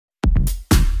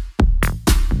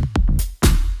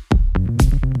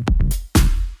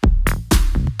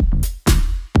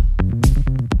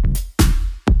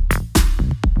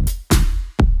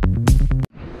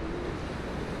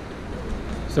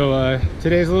So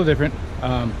today's a little different.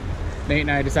 Nate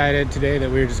and I decided today that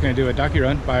we were just going to do a ducky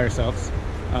run by ourselves.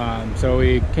 So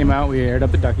we came out, we aired up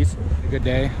the duckies. A good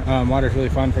day. Water's really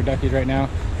fun for duckies right now.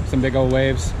 Some big old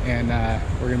waves, and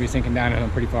we're going to be sinking down in them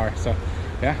pretty far. So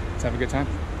yeah, let's have a good time.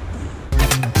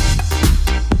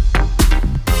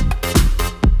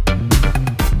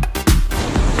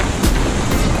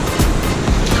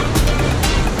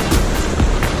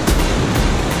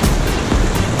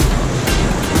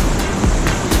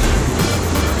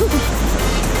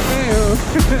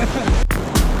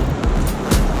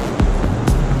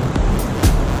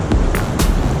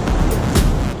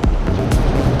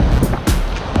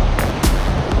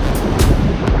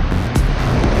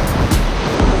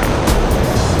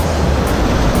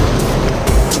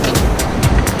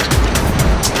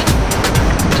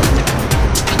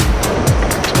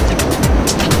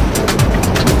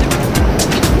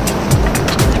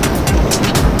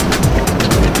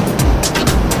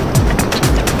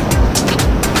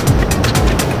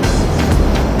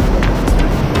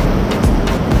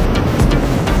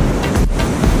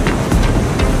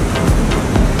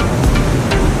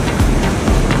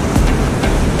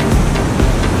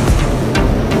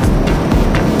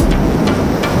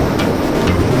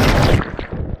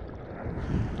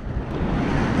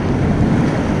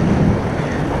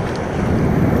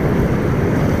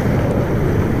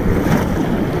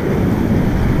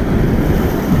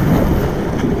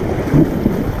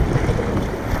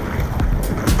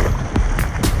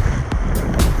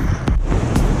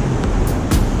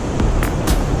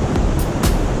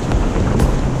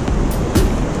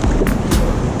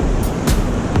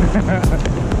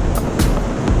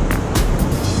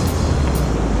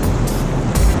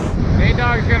 Nate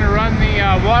Dogg's gonna run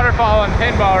the waterfall and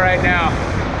pinball right now.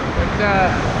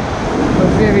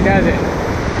 Let's see if he does it.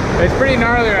 It's pretty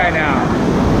gnarly right now.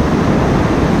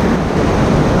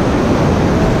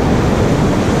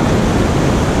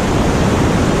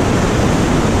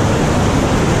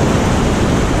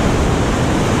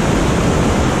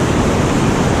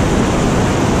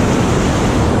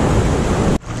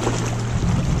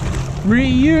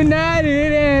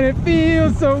 Reunited and it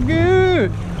feels so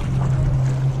good.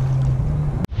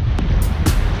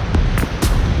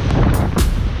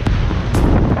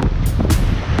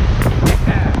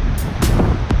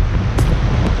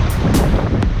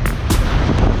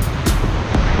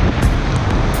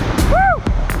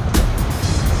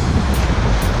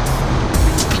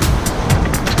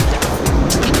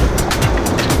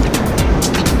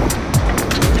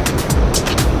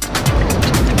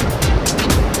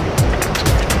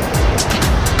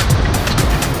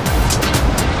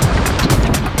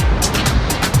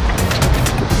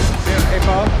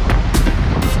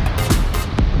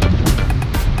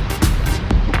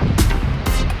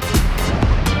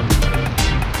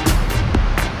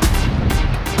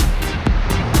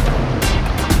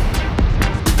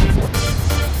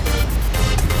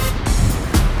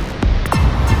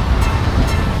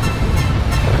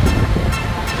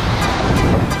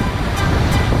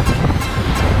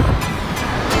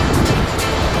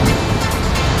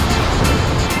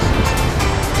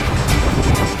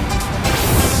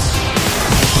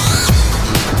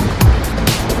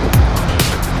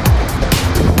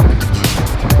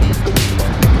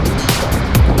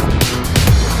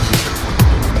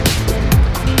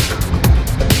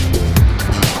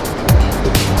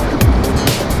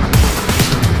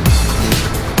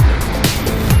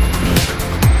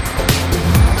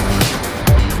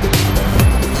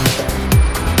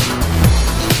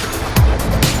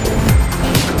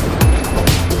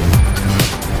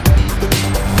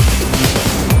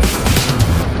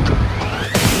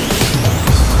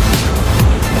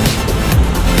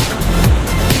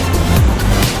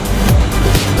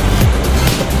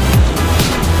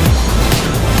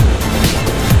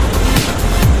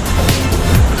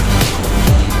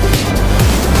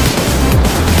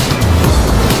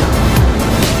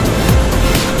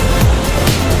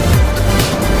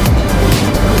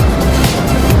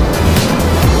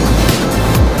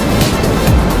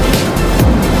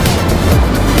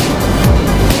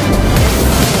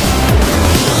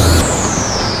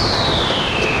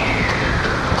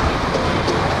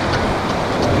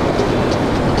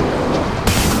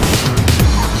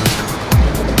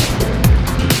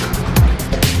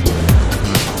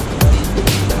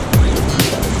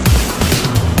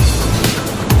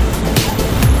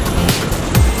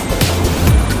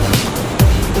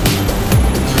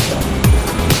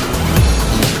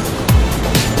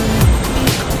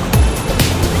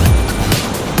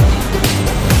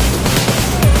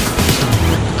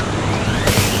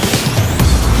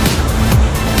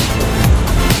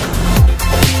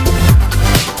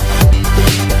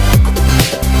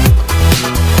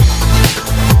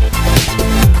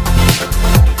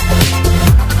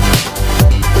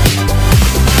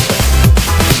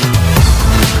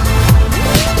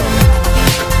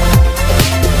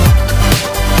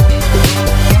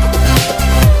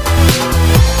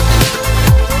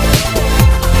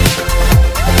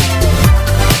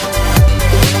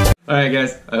 Alright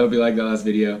guys, I hope you liked the last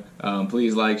video.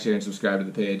 Please like, share, and subscribe to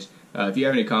the page. If you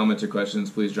have any comments or questions,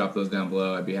 please drop those down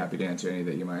below. I'd be happy to answer any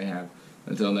that you might have.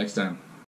 Until next time.